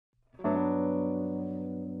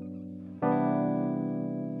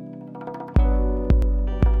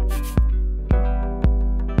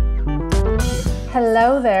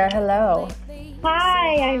Hello there, hello.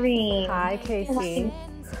 Hi, Irene. Hi, KC.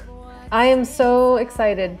 I am so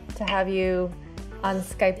excited to have you on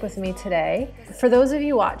Skype with me today. For those of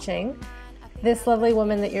you watching, this lovely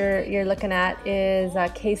woman that you're looking at is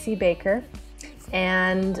KC Baker,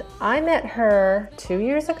 and I met her 2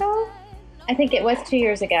 years ago? I think it was 2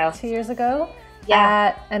 years ago. 2 years ago? Yeah.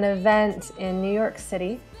 At an event in New York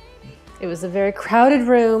City. It was a very crowded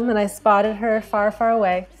room, and I spotted her far, far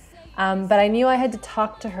away. But I knew I had to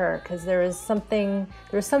talk to her because there was something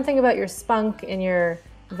about your spunk and your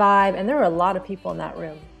vibe, and there were a lot of people in that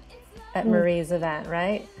room at Marie's event,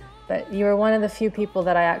 right? But you were one of the few people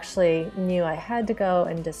that I actually knew I had to go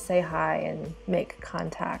and just say hi and make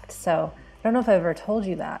contact. So I don't know if I ever told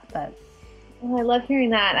you that, but Oh, I love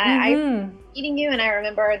hearing that. I meeting you, and I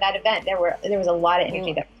remember that event. There was a lot of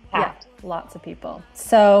energy that was packed. Yeah, lots of people.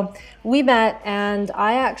 So we met, and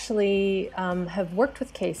I actually have worked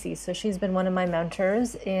with KC. So she's been one of my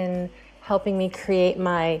mentors in helping me create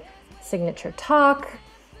my signature talk,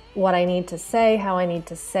 what I need to say, how I need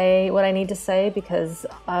to say what I need to say, because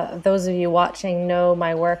those of you watching know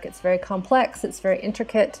my work. It's very complex. It's very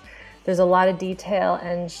intricate. There's a lot of detail,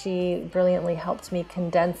 and she brilliantly helped me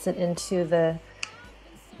condense it into the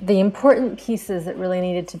important pieces that really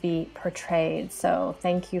needed to be portrayed. So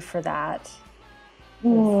thank you for that.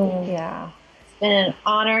 Yeah. It's been an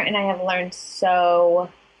honor, and I have learned so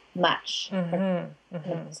much.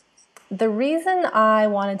 The reason I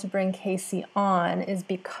wanted to bring KC on is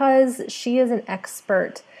because she is an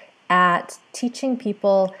expert at teaching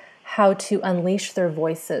people how to unleash their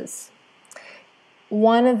voices.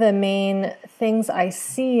 One of the main things I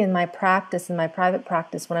see in my practice, in my private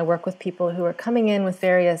practice, when I work with people who are coming in with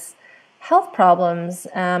various health problems,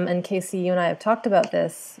 and KC, you and I have talked about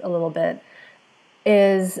this a little bit,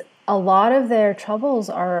 is a lot of their troubles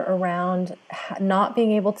are around not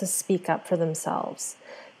being able to speak up for themselves,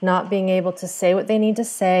 not being able to say what they need to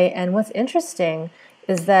say. And what's interesting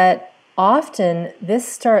is that often this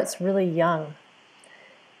starts really young.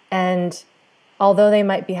 And although they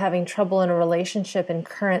might be having trouble in a relationship in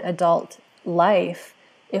current adult life,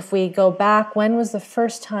 if we go back, when was the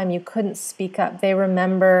first time you couldn't speak up? They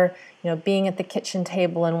remember, being at the kitchen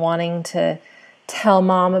table and wanting to tell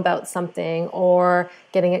mom about something, or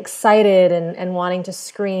getting excited and wanting to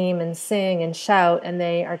scream and sing and shout, and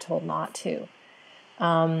they are told not to.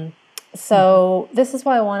 So this is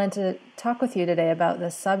why I wanted to talk with you today about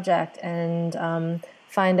this subject and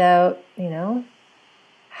find out,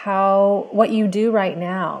 what you do right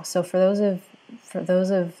now. So for those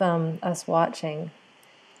of us watching,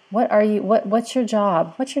 what's your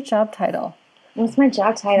job? What's your job title? What's my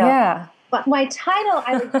job title? Yeah. But my title,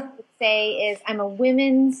 I would say, is I'm a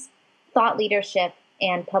women's thought leadership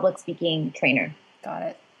and public speaking trainer. Got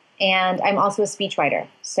it. And I'm also a speechwriter.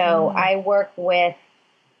 So I work with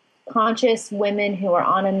conscious women who are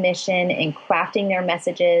on a mission in crafting their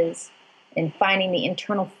messages and finding the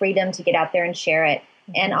internal freedom to get out there and share it.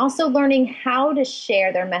 And also learning how to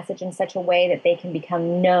share their message in such a way that they can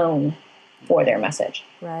become known for their message.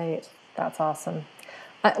 Right. That's awesome.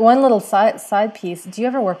 One little side piece. Do you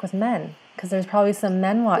ever work with men? Because there's probably some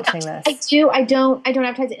men watching this. I do. I don't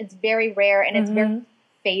advertise it. It's very rare, and it's very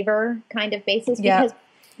favor kind of basis because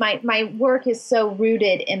my work is so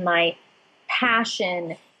rooted in my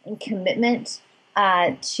passion and commitment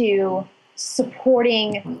to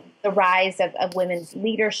supporting the rise of women's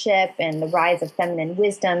leadership and the rise of feminine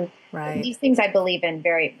wisdom. Right. These things I believe in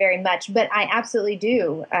very, very much, but I absolutely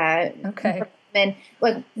do. Okay. And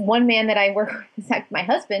like one man that I work with is actually my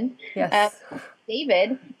husband, Yes.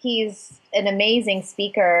 David. He's an amazing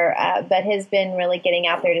speaker, but has been really getting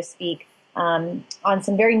out there to speak on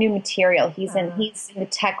some very new material. He's in the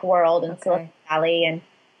tech world in Silicon Valley and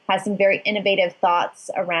has some very innovative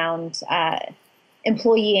thoughts around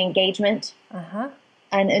employee engagement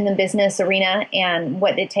and in the business arena and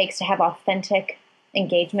what it takes to have authentic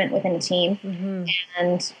engagement within a team.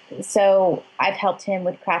 And so I've helped him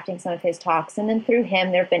with crafting some of his talks. And then through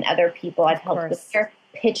him, there have been other people I've helped with their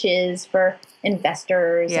pitches for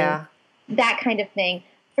investors and that kind of thing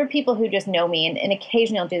for people who just know me. And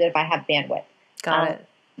occasionally I'll do that if I have bandwidth. Got it.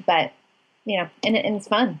 But, and it's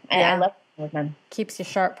fun. I love working with them. Keeps you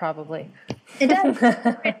sharp, probably. It does.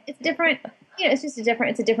 It's different. It's just a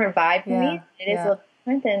different vibe for me. It is a little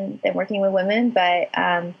different than working with women, but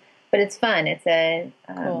it's fun. It's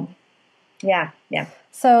cool. Yeah.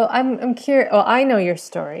 So I'm curious. Well, I know your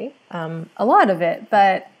story, a lot of it,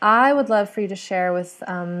 but I would love for you to share with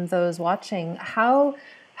those watching how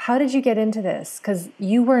did you get into this? Because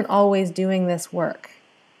you weren't always doing this work.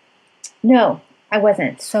 No, I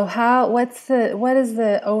wasn't. So what is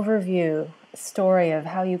the overview story of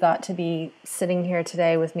how you got to be sitting here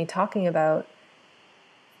today with me talking about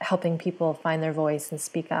helping people find their voice and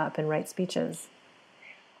speak up and write speeches.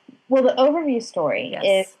 Well, the overview story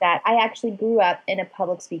Yes. is that I actually grew up in a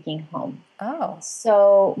public speaking home. Oh.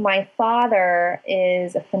 So my father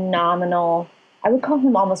is a phenomenal, I would call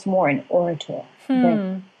him almost more an orator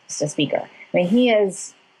than just a speaker. I mean, he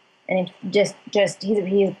is, and he's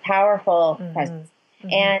a powerful presence.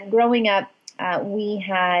 And growing up, we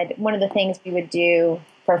had, one of the things we would do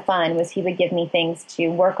for fun was he would give me things to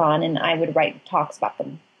work on, and I would write talks about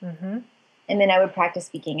them. And then I would practice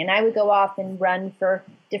speaking, and I would go off and run for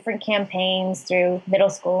different campaigns through middle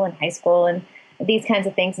school and high school and these kinds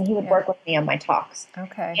of things, and he would work with me on my talks.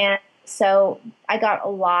 Okay. And so I got a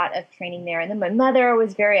lot of training there. And then my mother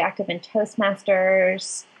was very active in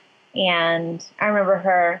Toastmasters, and I remember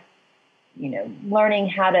her, you know, learning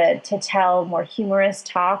how to tell more humorous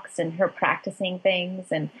talks and her practicing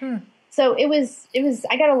things. And so it was,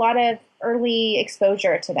 I got a lot of early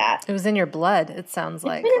exposure to that. It was in your blood, it sounds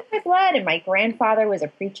like. It's in my blood, and my grandfather was a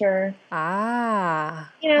preacher.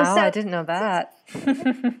 Ah. You know, oh, so I didn't know that.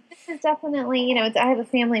 This is definitely, you know, I have a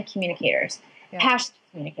family of communicators, passionate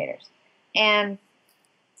communicators. And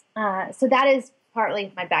so that is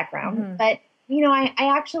partly my background. But, you know, I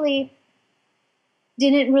actually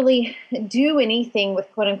didn't really do anything with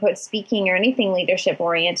quote-unquote speaking or anything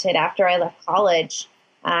leadership-oriented after I left college.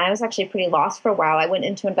 I was actually pretty lost for a while. I went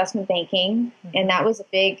into investment banking, and that was a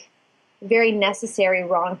big, very necessary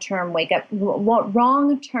wrong-turn wake-up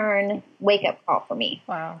call for me.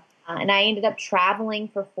 Wow. And I ended up traveling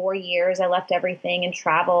for 4 years. I left everything and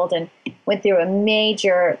traveled and went through a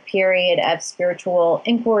major period of spiritual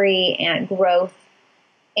inquiry and growth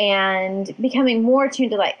and becoming more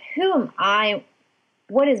attuned to, like, who am I?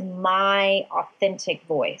 What is my authentic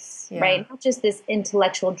voice, right? Not just this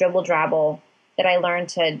intellectual dribble-drabble that I learned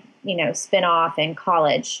to, you know, spin off in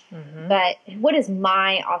college, but what is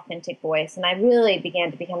my authentic voice? And I really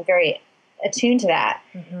began to become very attuned to that.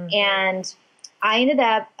 And I ended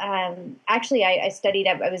up, actually, I studied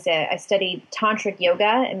tantric yoga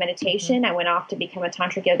and meditation. I went off to become a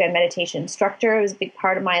tantric yoga and meditation instructor. It was a big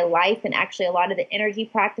part of my life, and actually a lot of the energy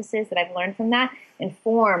practices that I've learned from that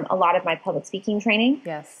inform a lot of my public speaking training.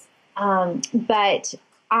 Yes. But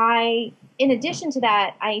in addition to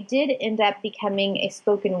that, I did end up becoming a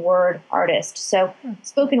spoken word artist. So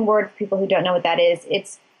spoken word, for people who don't know what that is,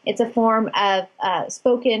 it's a form of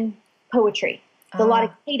spoken poetry. A lot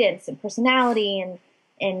of cadence and personality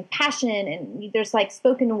and passion, and there's like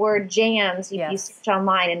spoken word jams you search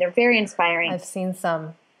online, and they're very inspiring. I've seen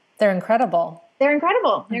some. They're incredible. They're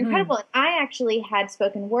incredible. They're incredible. And I actually had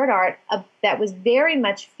spoken word art that was very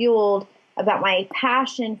much fueled about my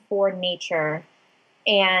passion for nature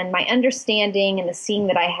and my understanding and the seeing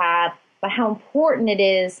that I have about how important it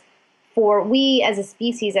is for we as a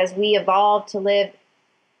species, as we evolve, to live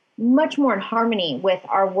much more in harmony with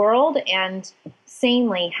our world, and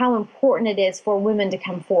sanely, how important it is for women to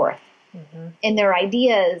come forth in their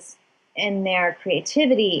ideas and their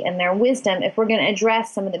creativity and their wisdom if we're going to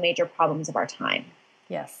address some of the major problems of our time.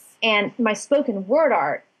 Yes. And my spoken word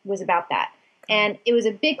art was about that. And it was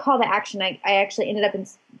a big call to action. I actually ended up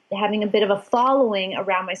having a bit of a following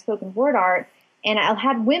around my spoken word art, and I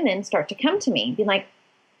had women start to come to me, being like,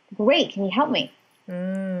 great, can you help me?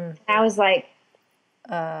 And I was like,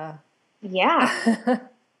 yeah.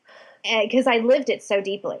 Because I lived it so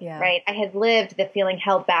deeply, right? I had lived the feeling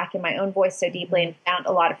held back in my own voice so deeply and found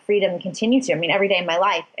a lot of freedom and continue to. I mean, every day in my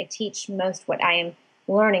life, I teach most what I am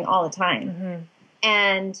learning all the time.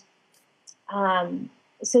 And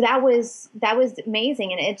so that was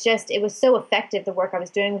amazing. And it was so effective, the work I was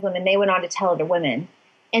doing with women. They went on to tell other women.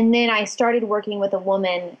 And then I started working with a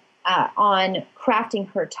woman on crafting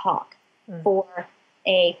her talk for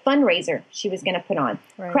a fundraiser she was going to put on,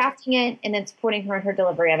 crafting it and then supporting her in her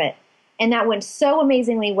delivery of it. And that went so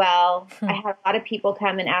amazingly well. I had a lot of people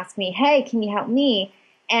come and ask me, hey, can you help me?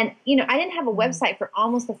 And, you know, I didn't have a website for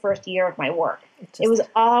almost the first year of my work. It was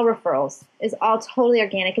all referrals. It was all totally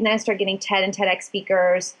organic. And then I started getting TED and TEDx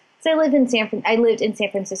speakers. So I lived in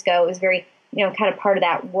San Francisco. It was very, you know, kind of part of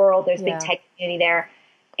that world. There's a big tech community there.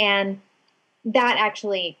 And that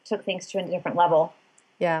actually took things to a different level.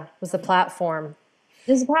 Yeah, it was a platform.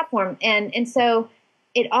 There's a platform. And so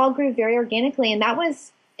it all grew very organically. And that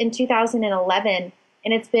was in 2011.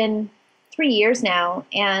 And it's been 3 years now.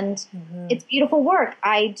 And it's beautiful work.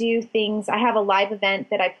 I do things. I have a live event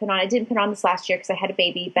that I put on. I didn't put on this last year because I had a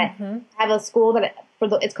baby. But I have a school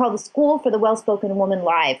it's called the School for the Well-Spoken Woman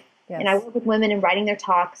Live. Yes. And I work with women in writing their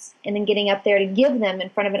talks and then getting up there to give them in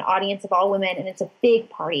front of an audience of all women. And it's a big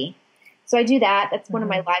party. So I do that. That's one of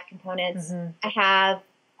my live components. I have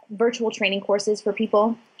virtual training courses for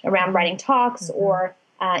people around writing talks or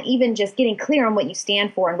even just getting clear on what you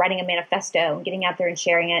stand for and writing a manifesto and getting out there and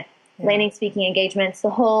sharing it, landing speaking engagements, the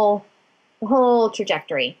whole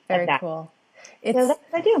trajectory Very of that. cool. So that's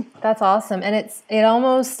what I do. That's awesome. And it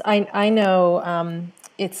almost, I know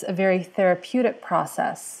it's a very therapeutic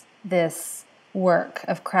process, this work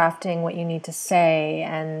of crafting what you need to say.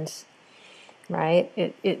 And right,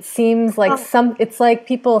 it seems like it's like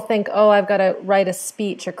people think, oh, I've got to write a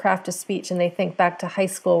speech or craft a speech, and they think back to high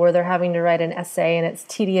school where they're having to write an essay and it's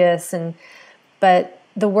tedious. But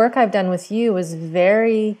the work I've done with you was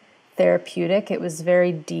very therapeutic. It was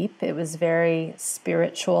very deep. It was very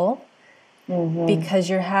spiritual. Because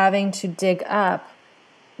you're having to dig up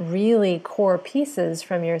really core pieces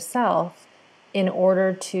from yourself in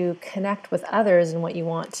order to connect with others and what you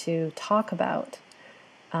want to talk about.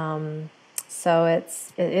 So it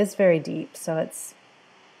is very deep. So it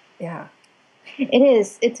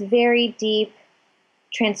is. It's very deep,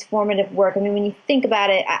 transformative work. I mean, when you think about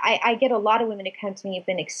it, I get a lot of women who come to me who've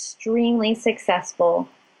been extremely successful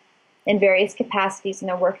in various capacities in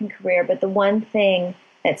their work and career, but the one thing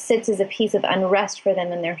that sits as a piece of unrest for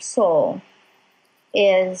them in their soul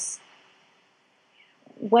is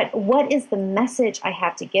what is the message I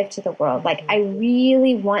have to give to the world? Like, I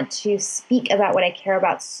really want to speak about what I care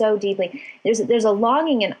about so deeply. There's a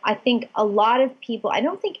longing, and I think a lot of people, I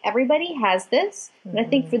don't think everybody has this, but I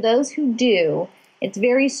think for those who do, it's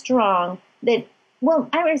very strong that, well,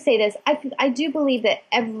 I would say this, I do believe that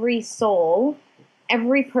every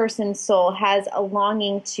person's soul has a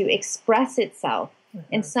longing to express itself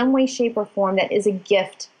in some way, shape, or form that is a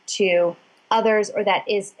gift to others, or that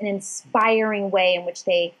is an inspiring way in which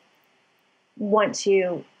they want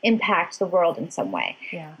to impact the world in some way.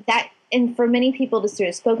 Yeah. And for many people, it's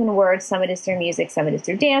through spoken word, some it is through music, some it is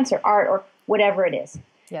through dance or art or whatever it is.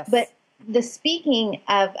 Yes. But the speaking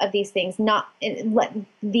of these things,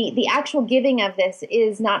 the actual giving of this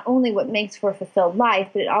is not only what makes for a fulfilled life,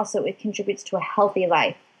 but it contributes to a healthy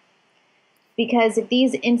life. Because if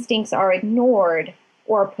these instincts are ignored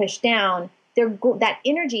or pushed down, that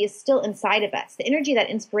energy is still inside of us. The energy, that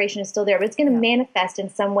inspiration is still there, but it's going to manifest in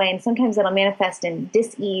some way, and sometimes it'll manifest in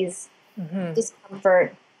dis-ease,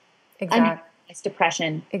 discomfort, unhappiness,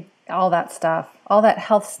 depression. All that stuff, all that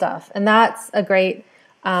health stuff. And that's a great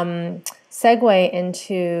segue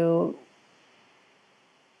into,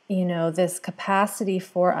 this capacity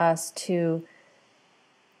for us to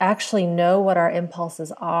actually know what our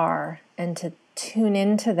impulses are and to tune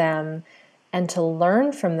into them and to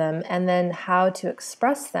learn from them, and then how to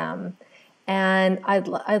express them. And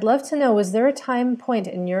I'd love to know, was there a time point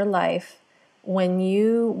in your life when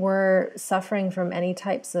you were suffering from any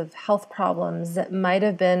types of health problems that might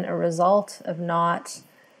have been a result of not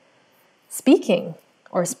speaking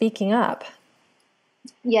or speaking up?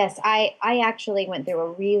 Yes, I actually went through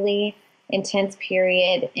a really intense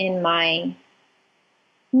period in my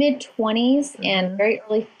mid-20s and very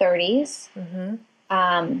early 30s.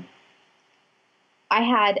 I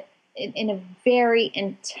had in a very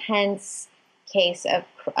intense case of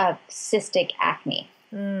cystic acne.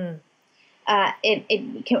 It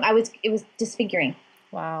was disfiguring.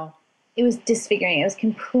 Wow. It was disfiguring. It was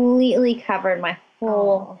completely covered my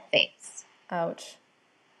whole face. Ouch.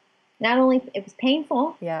 Not only it was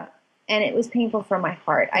painful. Yeah. And it was painful for my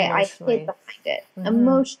heart. I hid behind it.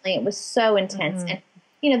 Emotionally, it was so intense.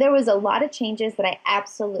 And there was a lot of changes that I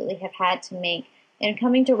absolutely have had to make. And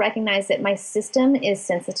coming to recognize that my system is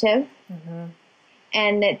sensitive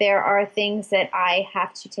and that there are things that I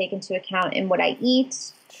have to take into account in what I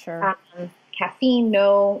eat. Sure. Caffeine,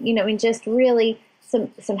 no, and just really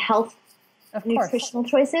some health, nutritional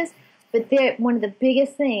choices. But one of the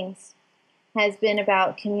biggest things has been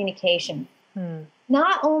about communication.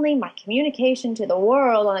 Not only my communication to the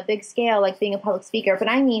world on a big scale, like being a public speaker, but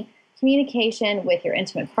I mean communication with your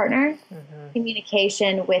intimate partner,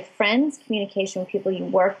 communication with friends, communication with people you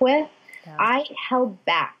work with. Yeah. I held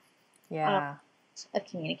back of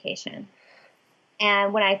communication.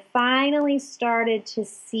 And when I finally started to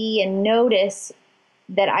see and notice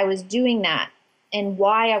that I was doing that and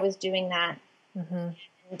why I was doing that, and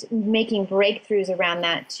making breakthroughs around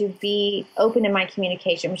that, to be open in my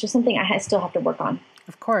communication, which is something I still have to work on.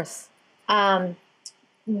 Of course.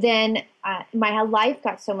 Then my life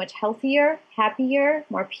got so much healthier, happier,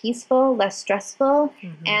 more peaceful, less stressful,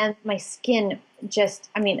 and my skin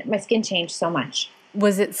changed so much.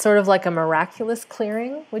 Was it sort of like a miraculous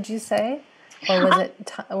clearing, would you say?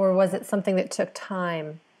 Or was it something that took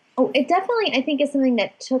time? Oh, it definitely, I think, is something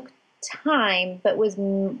that took time, but was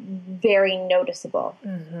very noticeable.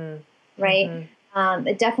 Right?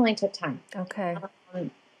 It definitely took time. Okay.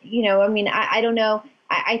 I don't know.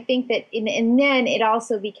 I think that, and then it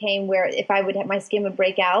also became where if I would have my skin would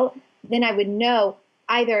break out, then I would know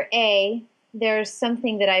either A, there's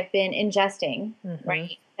something that I've been ingesting,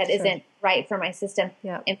 right, that isn't right for my system.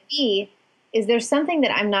 Yeah. And B, is there something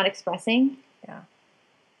that I'm not expressing? Yeah.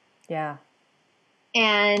 Yeah.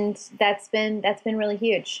 And that's been really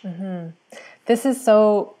huge. This is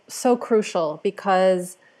so crucial,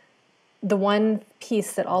 because the one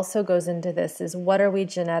piece that also goes into this is, what are we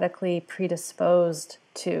genetically predisposed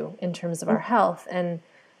to in terms of our health? And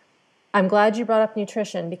I'm glad you brought up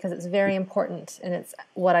nutrition, because it's very important, and it's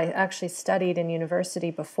what I actually studied in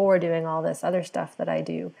university before doing all this other stuff that I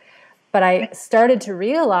do. But I started to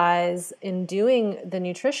realize in doing the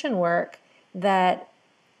nutrition work that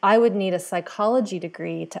I would need a psychology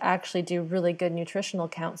degree to actually do really good nutritional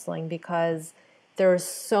counseling, because there are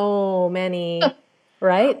so many,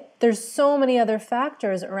 right? There's so many other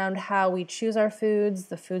factors around how we choose our foods,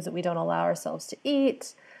 the foods that we don't allow ourselves to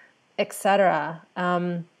eat, etc.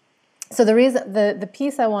 So the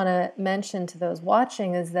piece I want to mention to those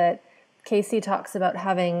watching is that KC talks about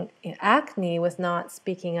having acne with not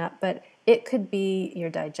speaking up, but it could be your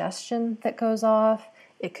digestion that goes off.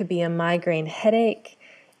 It could be a migraine headache.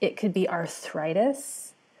 It could be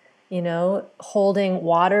arthritis, holding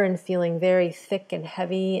water and feeling very thick and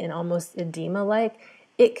heavy and almost edema-like.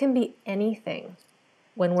 It can be anything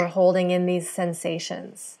when we're holding in these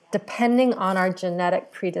sensations, depending on our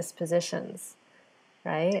genetic predispositions,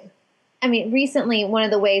 right? I mean, recently, one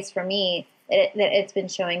of the ways for me that it's been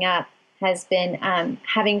showing up has been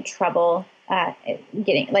having trouble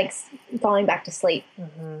falling back to sleep.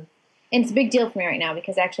 And it's a big deal for me right now,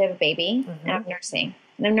 because I actually have a baby and I'm nursing.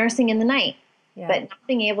 And I'm nursing in the night. Yeah. But not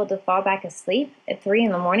being able to fall back asleep at 3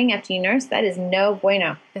 a.m. after you nurse, that is no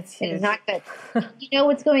bueno. It's huge. It is not good. You know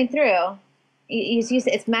what's going through.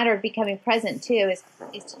 It's a matter of becoming present too. Is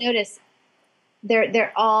to notice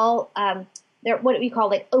they're all they're what we call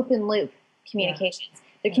like open loop communications. Yeah.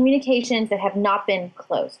 They're communications that have not been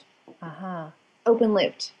closed. Open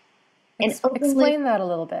looped. And explain that a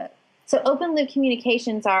little bit. So open loop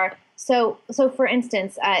communications are so for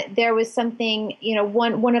instance, there was something,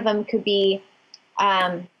 one of them could be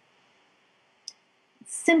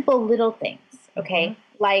simple little things, okay?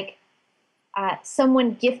 Like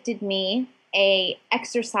someone gifted me a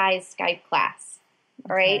exercise Skype class,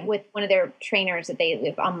 all right, with one of their trainers that they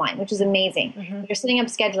live online, which is amazing. They're setting up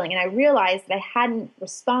scheduling, and I realized that I hadn't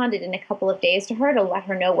responded in a couple of days to her to let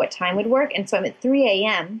her know what time would work, and so I'm at 3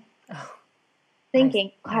 a.m.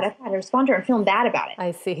 thinking, God, I've got to respond to her and feeling bad about it.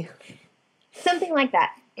 I see. Something like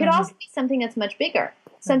that. Could also be something that's much bigger.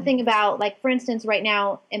 Something about, like, for instance, right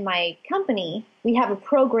now in my company, we have a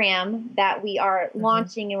program that we are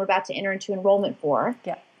launching and we're about to enter into enrollment for.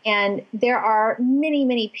 Yeah. And there are many,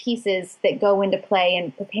 many pieces that go into play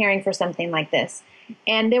in preparing for something like this.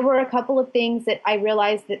 And there were a couple of things that I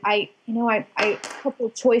realized that a couple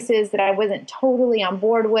of choices that I wasn't totally on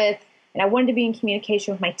board with, and I wanted to be in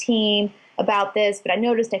communication with my team about this, but I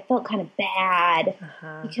noticed I felt kind of bad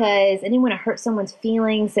because I didn't want to hurt someone's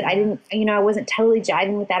feelings, that I didn't, I wasn't totally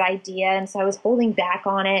jiving with that idea, and so I was holding back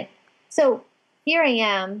on it. So here I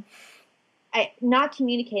am, not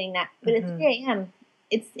communicating that, but at 3 a.m.,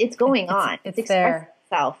 it's going on. It's expressing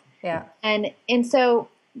itself. Yeah. And so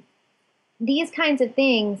these kinds of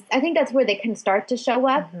things, I think that's where they can start to show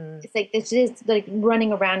up. It's like this is like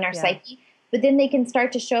running around our psyche. But then they can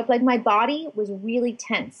start to show up. Like my body was really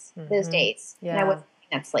tense those days. Yeah. And I wasn't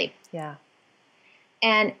getting enough sleep. Yeah.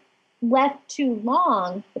 And left too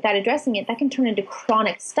long without addressing it, that can turn into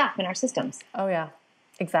chronic stuff in our systems. Oh, yeah.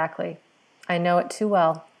 Exactly. I know it too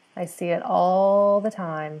well. I see it all the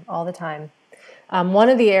time, one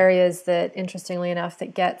of the areas that, interestingly enough,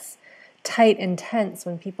 that gets tight and tense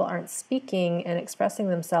when people aren't speaking and expressing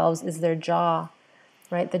themselves is their jaw,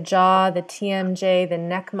 right? The jaw, the TMJ, the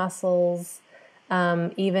neck muscles,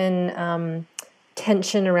 even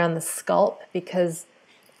tension around the scalp, because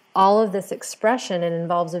all of this expression, it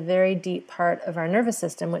involves a very deep part of our nervous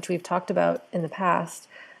system, which we've talked about in the past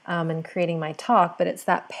in creating my talk, but it's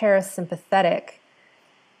that parasympathetic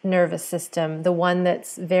nervous system, the one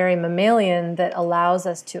that's very mammalian, that allows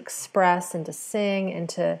us to express and to sing and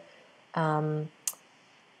to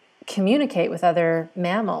communicate with other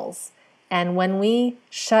mammals. And when we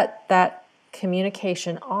shut that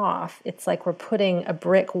communication off, it's like we're putting a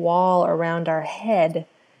brick wall around our head,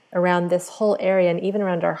 around this whole area, and even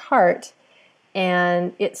around our heart,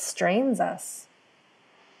 and it strains us,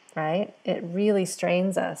 right? It really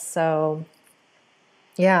strains us. So,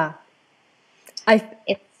 yeah.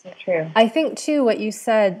 It's so true. I think too, what you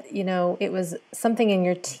said, it was something in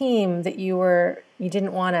your team that you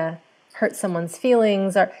didn't want to hurt someone's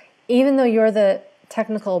feelings, or even though you're the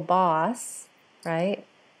technical boss, right?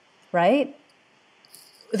 Right?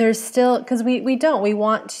 There's still, because we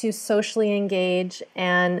want to socially engage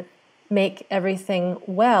and make everything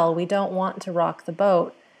well. We don't want to rock the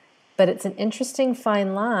boat. But it's an interesting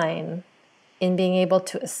fine line in being able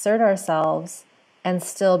to assert ourselves and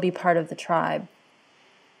still be part of the tribe.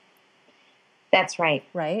 That's right.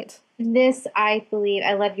 Right? This, I believe,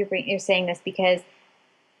 I love you're saying this, because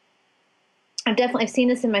I've seen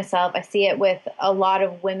this in myself. I see it with a lot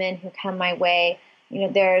of women who come my way. You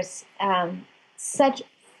know, there's such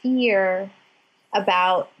fear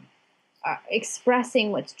about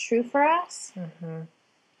expressing what's true for us,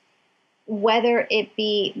 whether it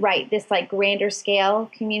be this like grander scale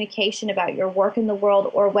communication about your work in the world,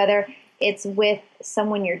 or whether it's with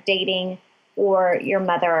someone you're dating, or your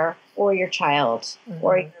mother, or your child,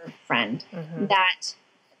 or your friend, that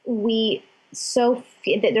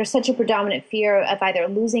that there's such a predominant fear of either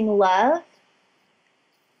losing love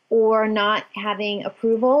or not having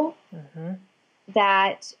approval,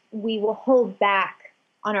 that we will hold back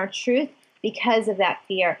on our truth because of that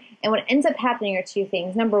fear. And what ends up happening are two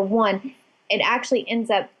things. Number one, it actually ends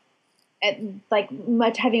up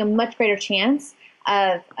having a much greater chance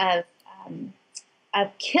of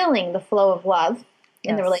killing the flow of love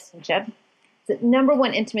in the relationship. The number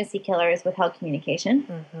one intimacy killer is withheld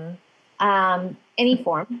communication, any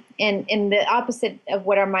form. And the opposite of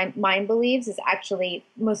what our mind believes is actually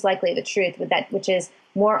most likely the truth, which is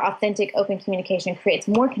more authentic, open communication creates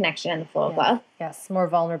more connection in the flow of love. Yes, more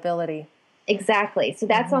vulnerability. Exactly. So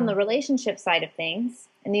that's on the relationship side of things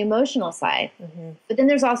and the emotional side. But then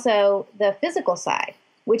there's also the physical side,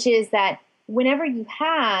 which is that whenever you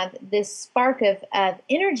have this spark of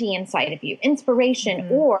energy inside of you, inspiration,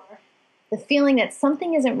 or the feeling that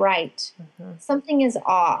something isn't right, something is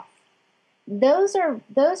off, those are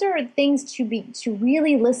things to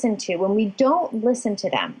really listen to. When we don't listen to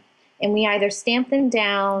them and we either stamp them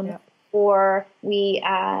down, or we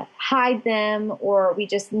hide them, or we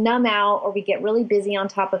just numb out, or we get really busy on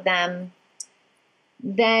top of them,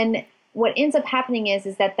 then what ends up happening is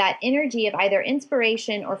that energy of either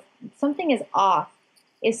inspiration or something is off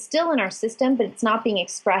is still in our system, but it's not being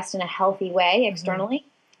expressed in a healthy way externally,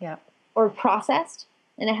 or processed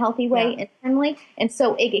in a healthy way internally. And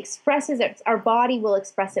so it expresses it, our body will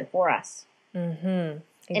express it for us. Exactly.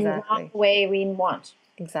 And not the way we want.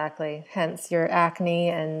 Exactly. Hence your acne.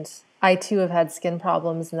 And I too have had skin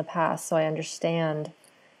problems in the past, so I understand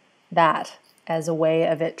that as a way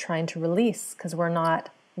of it trying to release, because we're not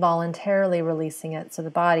voluntarily releasing it. So the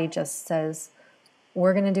body just says,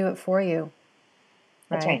 we're going to do it for you.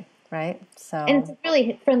 That's right. Right? So, and it's a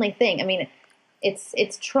really friendly thing. I mean,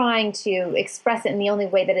 it's trying to express it in the only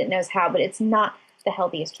way that it knows how, but it's not the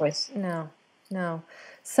healthiest choice. No.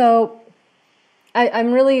 So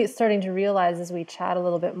I'm really starting to realize as we chat a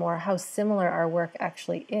little bit more how similar our work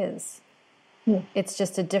actually is. It's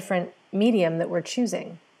just a different medium that we're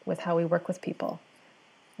choosing with how we work with people,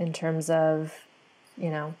 in terms of,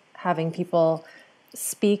 having people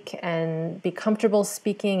speak and be comfortable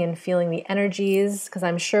speaking and feeling the energies. Because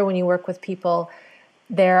I'm sure when you work with people,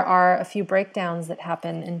 there are a few breakdowns that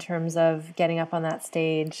happen in terms of getting up on that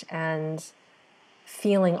stage and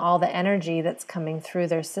feeling all the energy that's coming through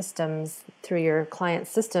their systems, through your client's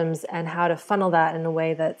systems, and how to funnel that in a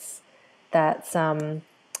way that's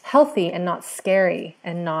healthy and not scary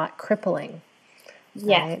and not crippling.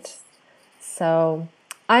 Yes. Right? So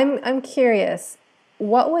I'm curious,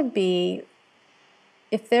 what would be,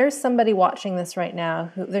 if there's somebody watching this right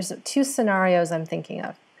now, there's two scenarios I'm thinking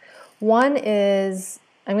of. One is,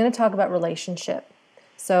 I'm going to talk about relationship.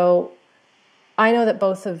 So I know that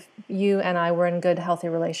both of you and I were in good, healthy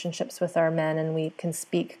relationships with our men, and we can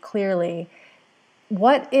speak clearly.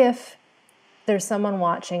 What if there's someone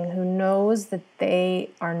watching who knows that they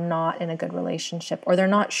are not in a good relationship, or they're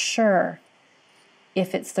not sure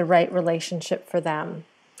if it's the right relationship for them?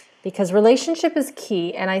 Because relationship is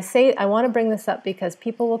key. And I want to bring this up because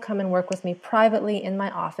people will come and work with me privately in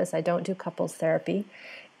my office. I don't do couples therapy.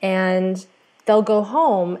 And they'll go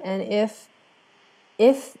home, and if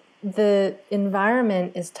the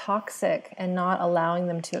environment is toxic and not allowing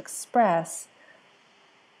them to express,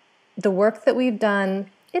 the work that we've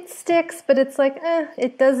done, it sticks, but it's like,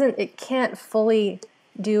 it can't fully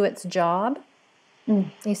do its job.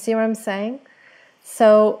 You see what I'm saying?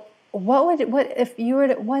 So what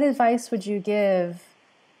advice would you give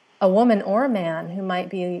a woman or a man who might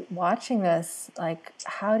be watching this? Like,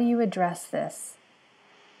 how do you address this?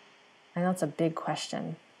 I know it's a big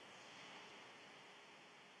question.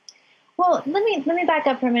 Well, let me back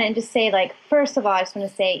up for a minute and just say, first of all, I just want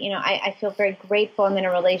to say, I feel very grateful I'm in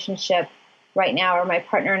a relationship right now, or my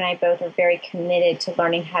partner and I both are very committed to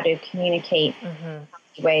learning how to communicate in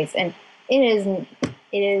ways. And it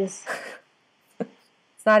is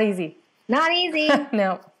It's not easy. not easy.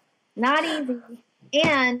 No. Not easy.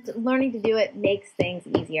 And learning to do it makes things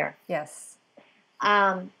easier. Yes.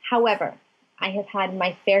 However, I have had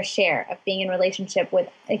my fair share of being in a relationship with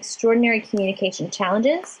extraordinary communication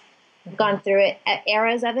challenges. I've gone through it at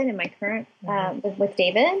eras of it in my current with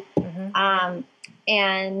David.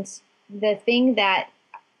 And the thing that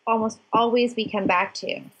almost always we come back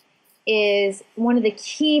to is one of the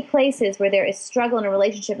key places where there is struggle in a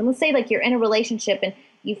relationship. And let's say like you're in a relationship and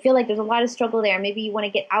you feel like there's a lot of struggle there. Maybe you want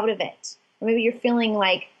to get out of it. Or maybe you're feeling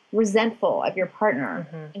like resentful of your partner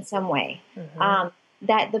in some way.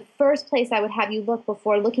 That the first place I would have you look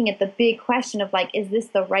before looking at the big question of like, is this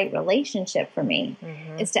the right relationship for me?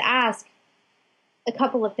 Is to ask a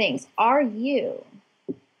couple of things. Are you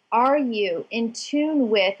in tune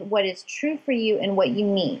with what is true for you and what you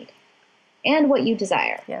need and what you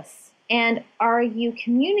desire? Yes. And are you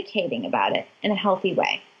communicating about it in a healthy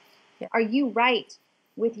way? Yeah. Are you right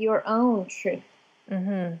with your own truth,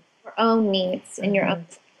 your own needs, and your own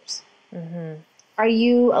desires? Are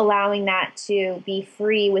you allowing that to be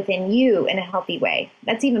free within you in a healthy way?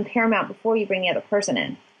 That's even paramount before you bring the other person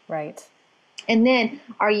in. Right. And then,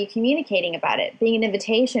 are you communicating about it, being an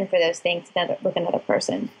invitation for those things with another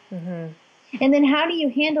person? And then, how do you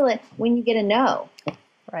handle it when you get a no?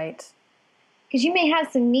 Right. Because you may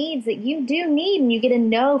have some needs that you do need, and you get a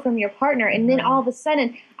no from your partner, and then all of a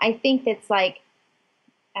sudden, I think that's like,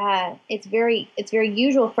 it's very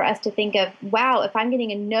usual for us to think of, wow, if I'm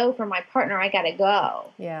getting a no from my partner, I gotta go.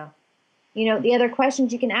 Yeah. You know, the other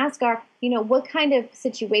questions you can ask are, you know, what kind of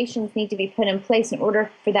situations need to be put in place in order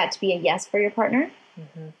for that to be a yes for your partner?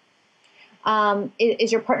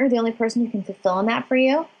 Is your partner the only person who can fulfill on that for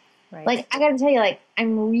you? Right. Like, I gotta tell you, like,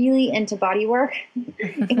 I'm really into body work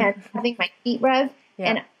and having my feet rubbed. Yeah.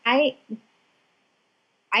 And I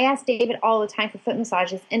ask David all the time for foot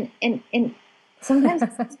massages, and sometimes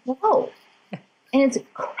it's no. And it's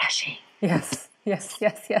crushing. Yes. Yes.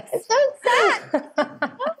 It's so sad.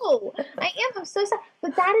 No, I'm so sad.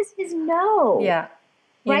 But that is his no. Yeah.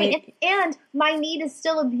 Right? And my need is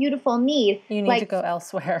still a beautiful need. You need to go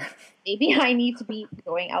elsewhere. Maybe I need to be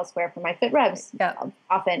going elsewhere for my foot rubs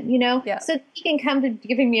often, you know? Yeah. So he can come to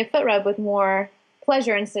giving me a foot rub with more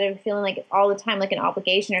pleasure instead of feeling like it's all the time like an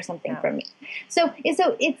obligation or something from me. So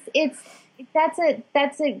that's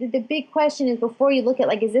the big question is before you look at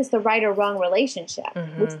like, is this the right or wrong relationship?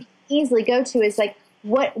 Which we easily go to is like,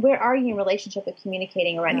 where are you in relationship with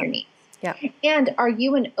communicating around your needs? Yeah. And are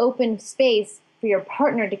you an open space for your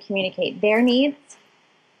partner to communicate their needs?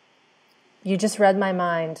 You just read my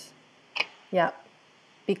mind. Yeah.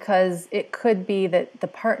 Because it could be that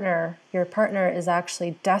your partner is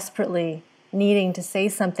actually desperately needing to say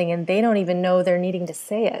something and they don't even know they're needing to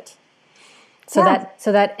say it. So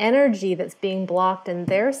that energy that's being blocked in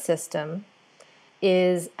their system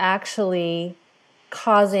is actually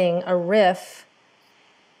causing a rift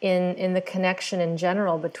in the connection in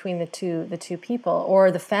general between the two people,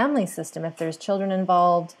 or the family system if there's children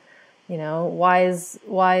involved. You know, why is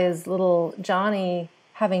little Johnny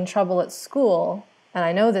having trouble at school? And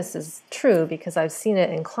I know this is true because I've seen it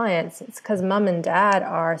in clients. It's because mom and dad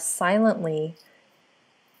are silently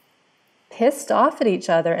pissed off at each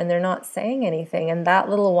other and they're not saying anything, and that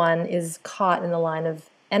little one is caught in the line of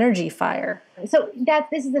energy fire. So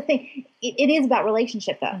this is the thing. It is about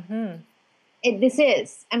relationship, though. This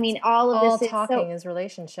is. I mean, all talking is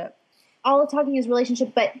relationship. All talking is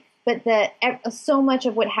relationship, but so much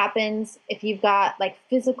of what happens if you've got like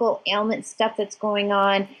physical ailment stuff that's going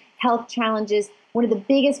on, health challenges. One of the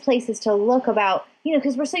biggest places to look about, you know,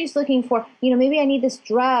 because we're so used to looking for, you know, maybe I need this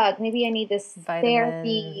drug, maybe I need this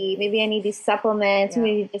therapy, maybe I need these supplements,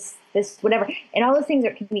 maybe I need this whatever. And all those things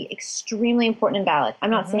can be extremely important and valid.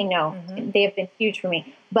 I'm not saying no. They have been huge for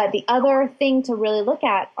me. But the other thing to really look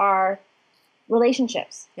at are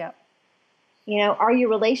relationships. Yeah. You know, are your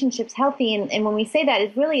relationships healthy? And when we say that,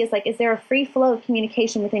 it really is like, is there a free flow of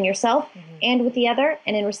communication within yourself and with the other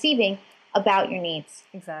and in receiving about your needs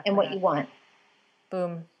and what you want?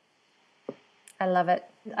 Boom. I love it.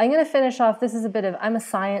 I'm going to finish off. This is I'm a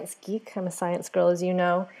science geek. I'm a science girl, as you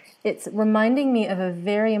know. It's reminding me of a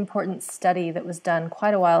very important study that was done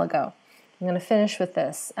quite a while ago. I'm going to finish with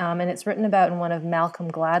this. And it's written about in one of Malcolm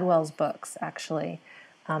Gladwell's books, actually,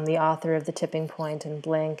 the author of The Tipping Point and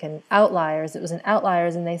Blink and Outliers. It was in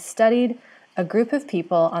Outliers, and they studied a group of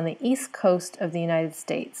people on the east coast of the United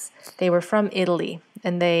States. They were from Italy,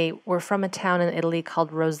 and they were from a town in Italy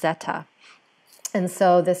called Rosetta. And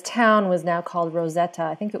so this town was now called Rosetta.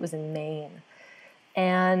 I think it was in Maine.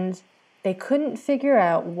 And they couldn't figure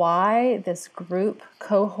out why this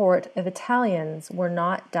cohort of Italians were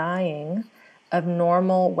not dying of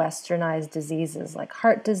normal westernized diseases like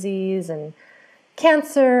heart disease and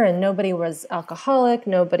cancer, and nobody was alcoholic,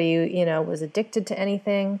 nobody, was addicted to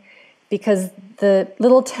anything, because the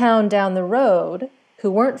little town down the road,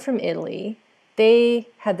 who weren't from Italy, they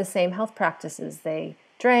had the same health practices. They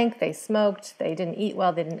drank, they smoked, they didn't eat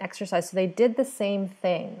well, they didn't exercise, so they did the same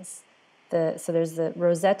things. So there's the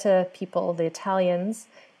Rosetta people, the Italians,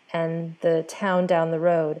 and the town down the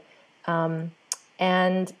road.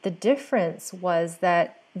 And the difference was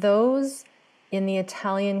that those in the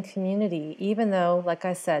Italian community, even though, like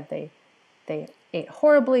I said, they ate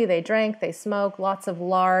horribly, they drank, they smoked, lots of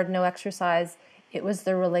lard, no exercise, it was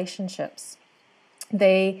their relationships.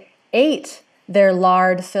 They ate their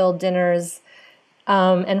lard-filled dinners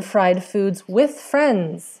and fried foods with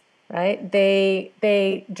friends, right? They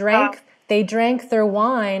drank their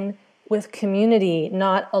wine with community,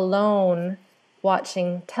 not alone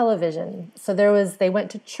watching television. So they went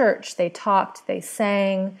to church, they talked, they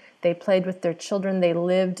sang, they played with their children, they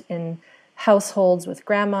lived in households with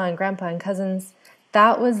grandma and grandpa and cousins.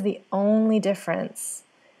 That was the only difference.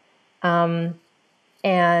 And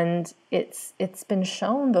it's been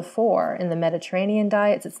shown before in the Mediterranean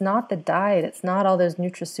diets. It's not the diet, it's not all those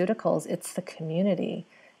nutraceuticals, it's the community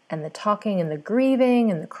and the talking and the grieving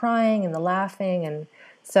and the crying and the laughing. And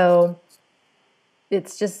so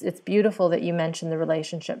it's beautiful that you mentioned the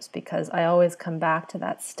relationships, because I always come back to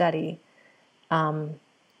that study. And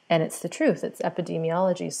it's the truth, it's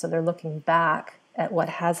epidemiology. So they're looking back at what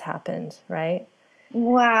has happened, right?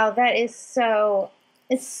 Wow, it's so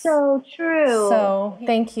true. So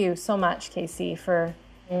thank you so much, KC, for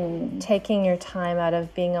taking your time out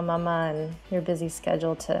of being a mama and your busy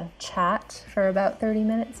schedule to chat for about 30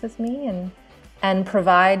 minutes with me and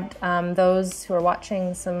provide those who are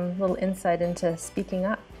watching some little insight into speaking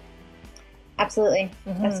up. Absolutely.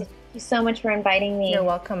 Thank you so much for inviting me. You're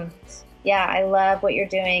welcome. Yeah, I love what you're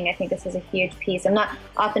doing. I think this is a huge piece. I'm not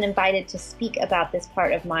often invited to speak about this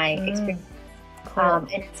part of my experience. Cool.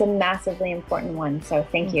 And it's a massively important one. So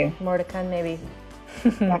thank you. More to come, maybe.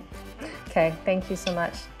 Okay. Thank you so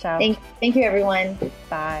much. Ciao. Thank you, everyone.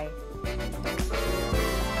 Bye.